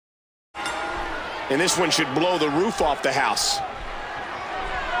And this one should blow the roof off the house.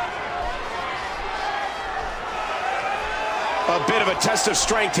 A bit of a test of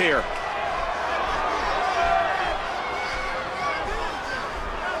strength here.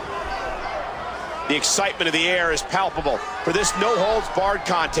 The excitement of the air is palpable for this no-holds-barred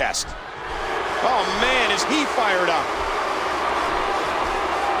contest. Oh, man, is he fired up.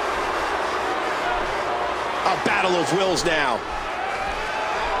 A battle of wills now.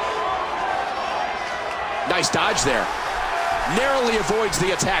 Nice dodge there. Narrowly avoids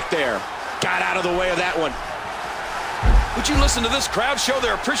the attack there. Got out of the way of that one. Would you listen to this crowd show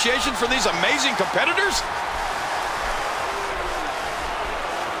their appreciation for these amazing competitors?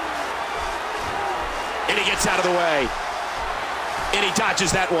 And he gets out of the way. And he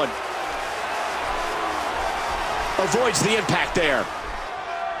dodges that one. Avoids the impact there.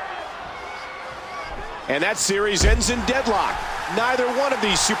 And that series ends in deadlock. Neither one of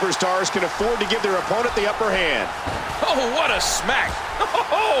these superstars can afford to give their opponent the upper hand. Oh, what a smack.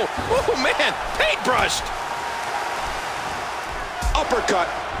 Oh, man, paintbrushed.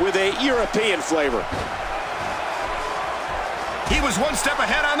 Uppercut with a European flavor. He was one step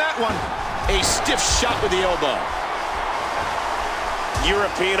ahead on that one. A stiff shot with the elbow.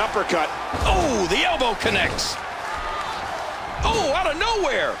 European uppercut. Oh, the elbow connects. Oh, out of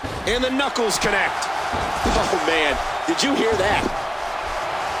nowhere. And the knuckles connect. Oh, man, did you hear that?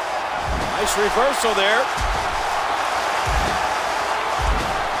 Nice reversal there.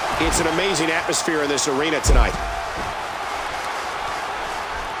 It's an amazing atmosphere in this arena tonight.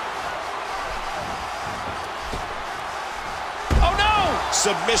 Oh, no!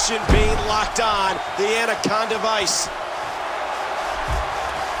 Submission being locked on. The Anaconda Vice.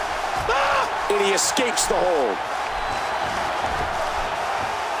 And he escapes the hold.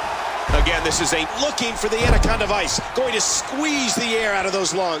 Again, this is looking for the Anaconda Vice. Going to squeeze the air out of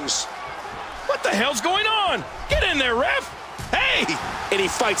those lungs. What the hell's going on? Get in there, ref! Hey! And he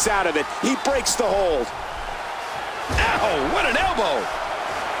fights out of it. He breaks the hold. Ow, what an elbow!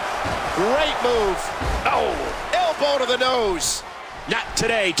 Great move. Oh, elbow to the nose. Not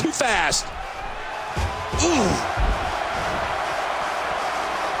today, too fast. Ooh.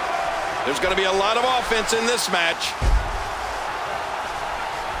 There's going to be a lot of offense in this match.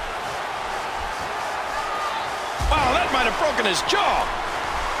 Wow, that might have broken his jaw.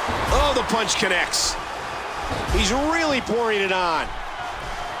 Oh, the punch connects. He's really pouring it on.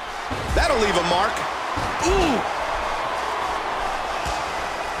 That'll leave a mark. Ooh.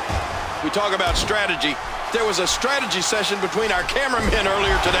 We talk about strategy. There was a strategy session between our cameramen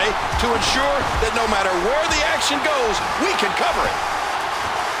earlier today to ensure that no matter where the action goes, we can cover it.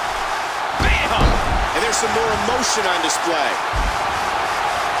 Bam! And there's some more emotion on display.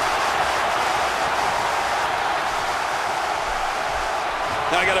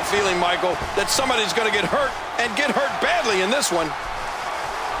 I got a feeling, Michael, that somebody's going to get hurt and get hurt badly in this one.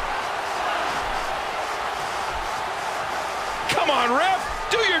 Come on, ref,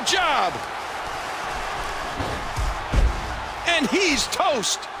 do your job. And he's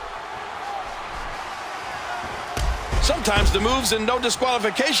toast. Sometimes the moves in no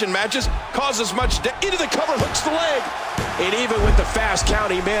disqualification matches cause as much into the cover, hooks the leg. And even with the fast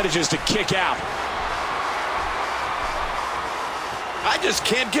count, he manages to kick out. I just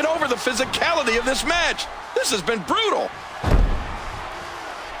can't get over the physicality of this match. This has been brutal.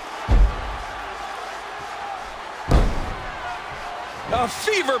 A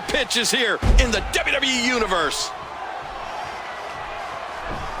fever pitch is here in the WWE Universe.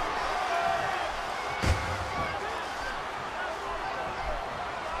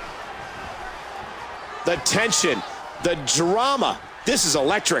 The tension, the drama. This is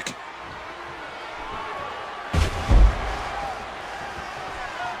electric.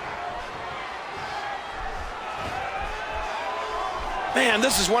 Man,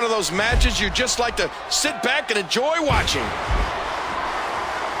 this is one of those matches you just like to sit back and enjoy watching.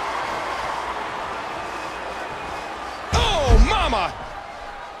 Oh, mama!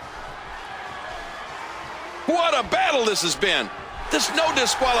 What a battle this has been. This no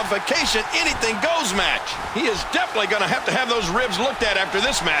disqualification, anything goes match. He is definitely going to have those ribs looked at after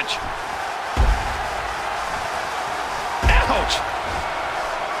this match. Ouch!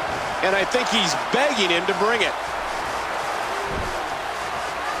 And I think he's begging him to bring it.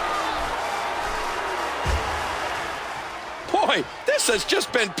 Boy, this has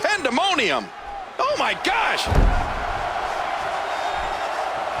just been pandemonium. Oh, my gosh.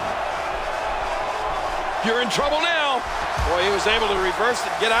 You're in trouble now. Boy, he was able to reverse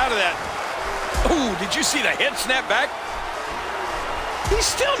it and get out of that. Ooh, did you see the head snap back? He's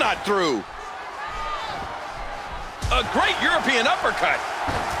still not through. A great European uppercut.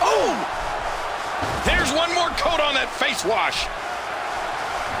 Oh! There's one more coat on that face wash.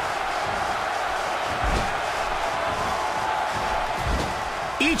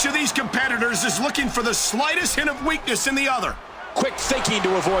 Each of these competitors is looking for the slightest hint of weakness in the other. Quick thinking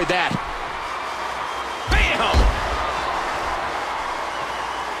to avoid that. Bam!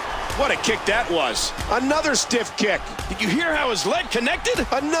 What a kick that was. Another stiff kick. Did you hear how his leg connected?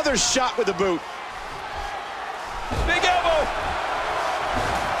 Another shot with the boot. Big elbow.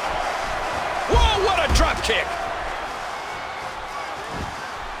 Whoa, what a drop kick.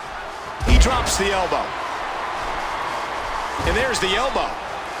 He drops the elbow. And there's the elbow.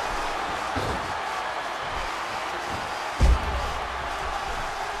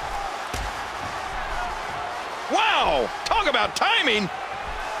 Wow, talk about timing.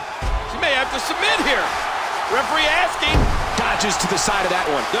 He may have to submit here. Referee asking. Dodges to the side of that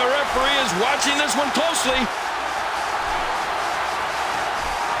one. The referee is watching this one closely.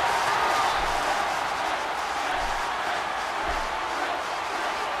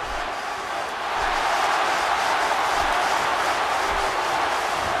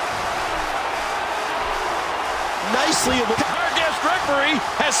 Nicely. Our guest referee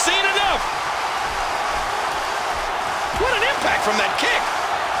has seen enough. What an impact from that kick.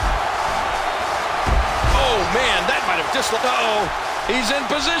 Oh, man, that might have just... Uh-oh. He's in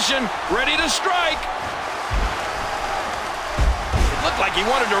position, ready to strike. It looked like he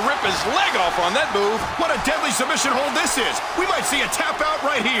wanted to rip his leg off on that move. What a deadly submission hold this is. We might see a tap out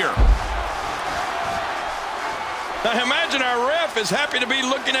right here. Now imagine our ref is happy to be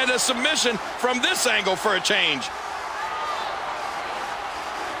looking at a submission from this angle for a change.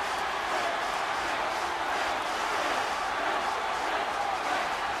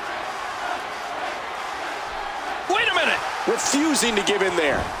 Wait a minute! Refusing to give in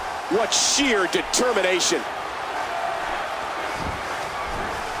there. What sheer determination.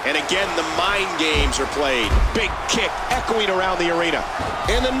 And again, the mind games are played. Big kick echoing around the arena.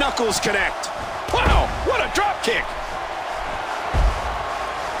 And the knuckles connect. Wow, what a drop kick!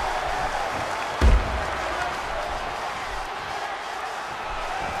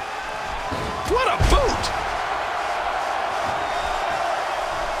 What a boot!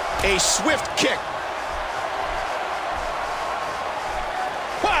 A swift kick.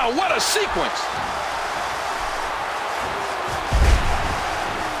 Wow, what a sequence!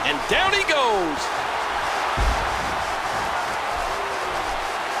 And down he goes.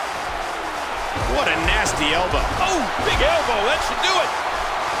 What a nasty elbow. Oh, big elbow, that should do it.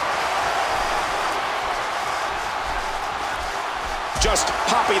 Just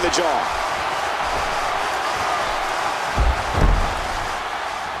popping the jaw.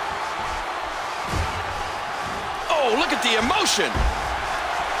 Oh, look at the emotion.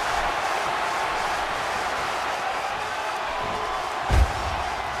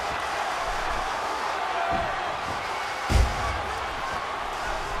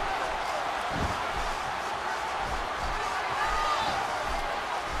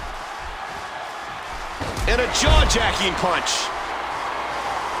 And a jaw-jacking punch.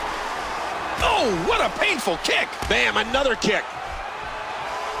 Oh, what a painful kick. Bam, another kick.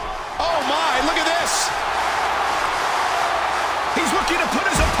 Oh my, look at this. He's looking to put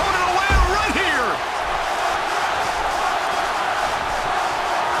his opponent away right here.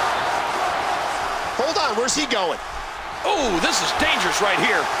 Hold on, where's he going? Oh, this is dangerous right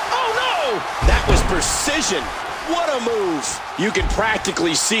here. Oh no! That was precision. What a move. You can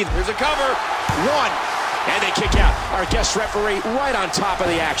practically see. There's a cover. One. And they kick out. Our guest referee right on top of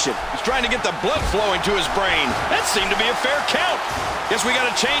the action. He's trying to get the blood flowing to his brain. That seemed to be a fair count. Guess we got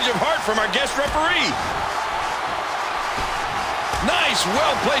a change of heart from our guest referee. Nice,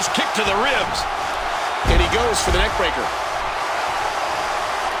 well-placed kick to the ribs. And he goes for the neck breaker.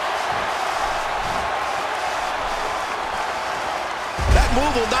 That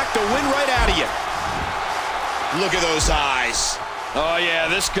move will knock the wind right out of you. Look at those eyes. Oh, yeah,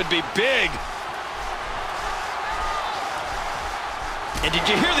 this could be big. And did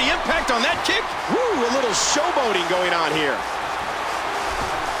you hear the impact on that kick? Woo, a little showboating going on here.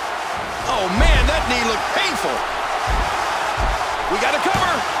 Oh, man, that knee looked painful. We got a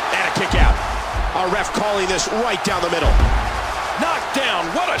cover. And a kick out. Our ref calling this right down the middle. Knocked down.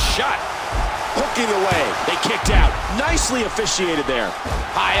 What a shot. Hooking away. They kicked out. Nicely officiated there.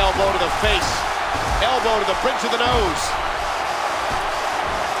 High elbow to the face. Elbow to the bridge of the nose.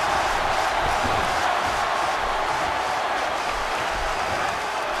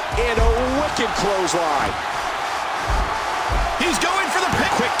 And a wicked clothesline. He's going for the pick.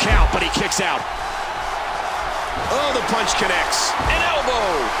 Quick count, but he kicks out. Oh, the punch connects. An elbow.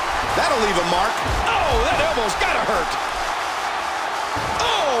 That'll leave a mark. Oh, that elbow's gotta hurt.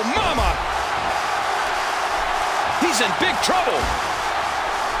 Oh, mama. He's in big trouble.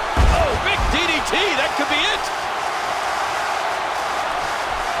 Oh, big DDT. That could be it.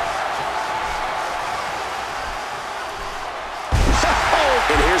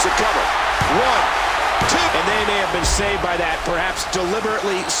 And here's a cover. 1, 2. And they may have been saved by that perhaps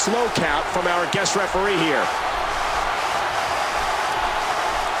deliberately slow count from our guest referee here.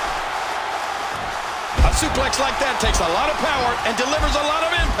 A suplex like that takes a lot of power and delivers a lot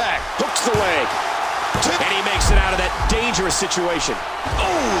of impact. Hooks the leg. 2. And he makes it out of that dangerous situation.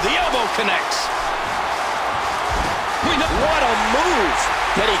 Oh, the elbow connects. What a move.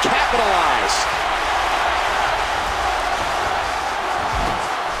 Can he capitalize?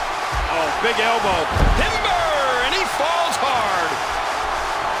 Oh, big elbow. Timber, and he falls hard.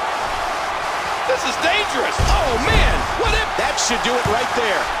 This is dangerous. Oh, man. What if... That should do it right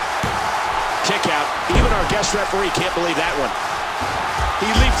there. Kick out. Even our guest referee can't believe that one. He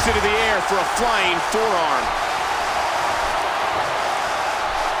leaps into the air for a flying forearm.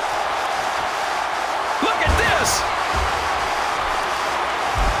 Look at this.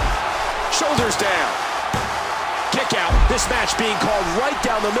 Shoulders down. Kick out. This match being called right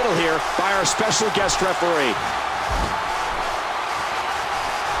down the middle here by our special guest referee.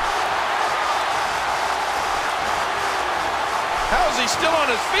 How is he still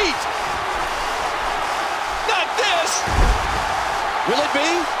on his feet? Not this. Will it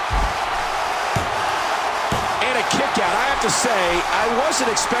be? And a kick out. I have to say, I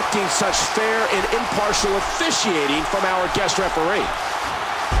wasn't expecting such fair and impartial officiating from our guest referee.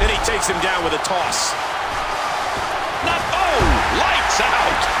 Then he takes him down with a toss. Not, oh, lights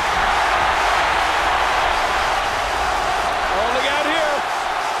out. Oh, look out here.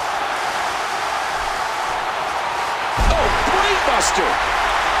 Oh, brainbuster.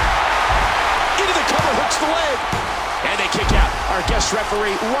 Into the cover, hooks the leg. And they kick out. Our guest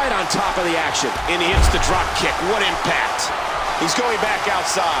referee right on top of the action. And he hits the drop kick. What impact. He's going back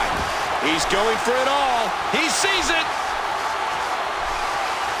outside. He's going for it all. He sees it.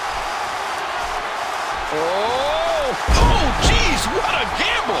 Oh, geez, what a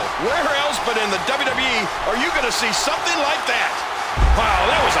gamble. Where else but in the WWE are you going to see something like that? Wow,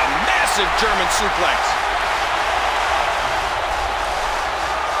 that was a massive German suplex.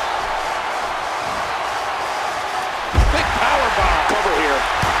 Big power bomb. Cover here.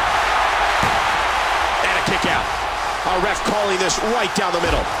 And a kick out. Our ref calling this right down the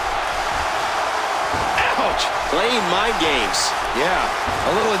middle. Ouch. Playing mind games. Yeah,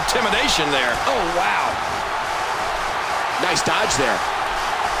 a little intimidation there. Oh, wow. Nice dodge there.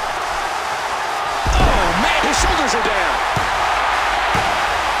 Oh, man, his shoulders are down.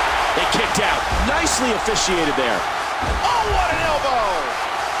 They kicked out. Nicely officiated there. Oh, what an elbow.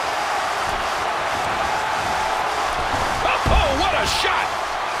 Oh, what a shot.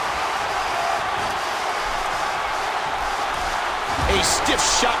 A stiff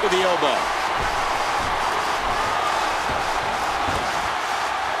shot with the elbow.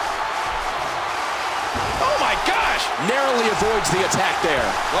 Oh, my gosh. Narrowly avoids the attack there.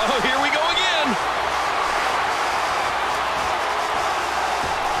 Oh, here we go again.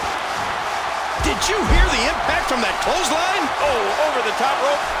 Did you hear the impact from that clothesline? Oh, over the top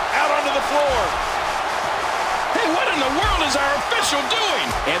rope, out onto the floor. Hey, what in the world is our official doing?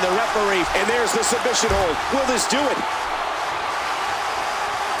 And the referee, and there's the submission hold. Will this do it?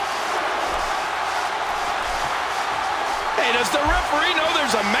 Hey, does the referee know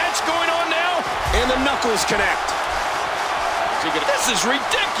there's a match going on now? And the knuckles connect. This is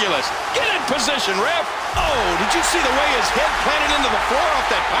ridiculous. Get in position, ref. Oh, did you see the way his head planted into the floor off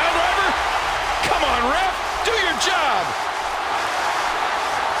that pile driver? Come on, ref. Do your job.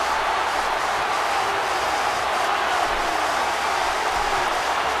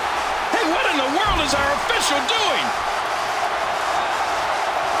 Hey, what in the world is our official doing?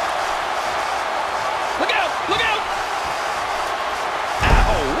 Look out! Look out!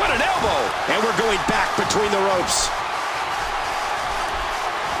 Ow, what an elbow! And we're going back between the ropes.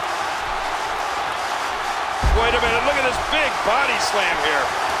 Wait a minute, look at this big body slam here.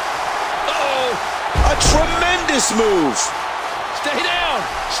 Uh-oh! A tremendous move. Stay down!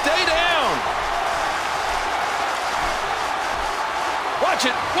 Stay down! Watch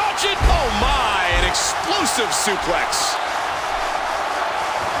it! Watch it! Oh my, an explosive suplex.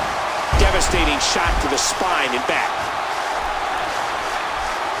 Devastating shot to the spine and back.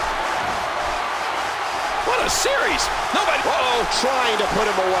 What a series! Nobody... Uh-oh, trying to put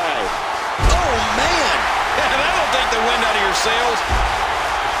him away. Oh, man! Yeah, that'll take the wind out of your sails.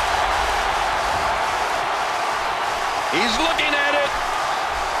 He's looking at it.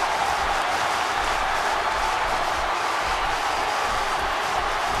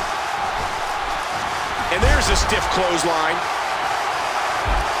 And there's a stiff clothesline.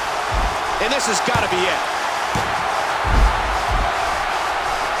 And this has got to be it.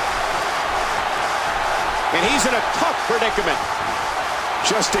 And he's in a tough predicament.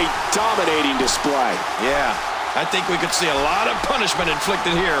 Just a dominating display. Yeah, I think we could see a lot of punishment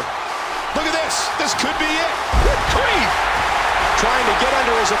inflicted here. Look at this. This could be it. Good grief. Trying to get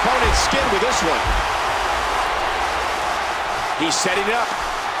under his opponent's skin with this one. He's setting it up.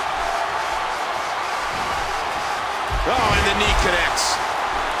 Oh, and the knee connects.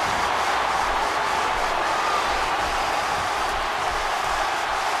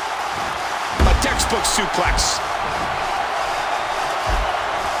 A textbook suplex.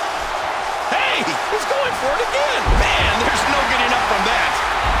 Hey, he's going for it again. Man, there's no getting up from that.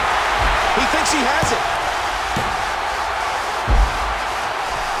 He thinks he has it.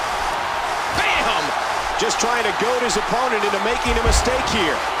 Bam! Just trying to goad his opponent into making a mistake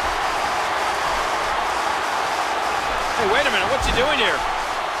here. Hey, wait a minute. What's he doing here?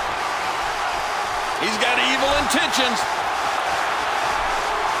 He's got evil intentions.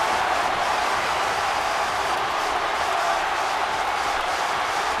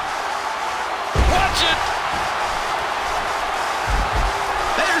 Watch it!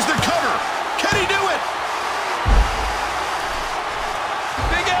 There's the cover. Can he do it?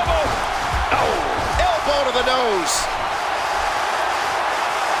 Big elbow. Oh, elbow to the nose.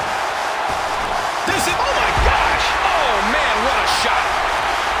 This is, oh my gosh! Oh man, what a shot!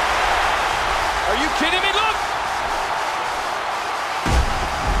 Are you kidding me? Look!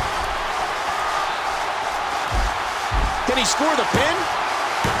 Can he score the pin?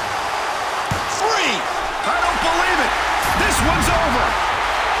 3. I don't believe it. This one's over.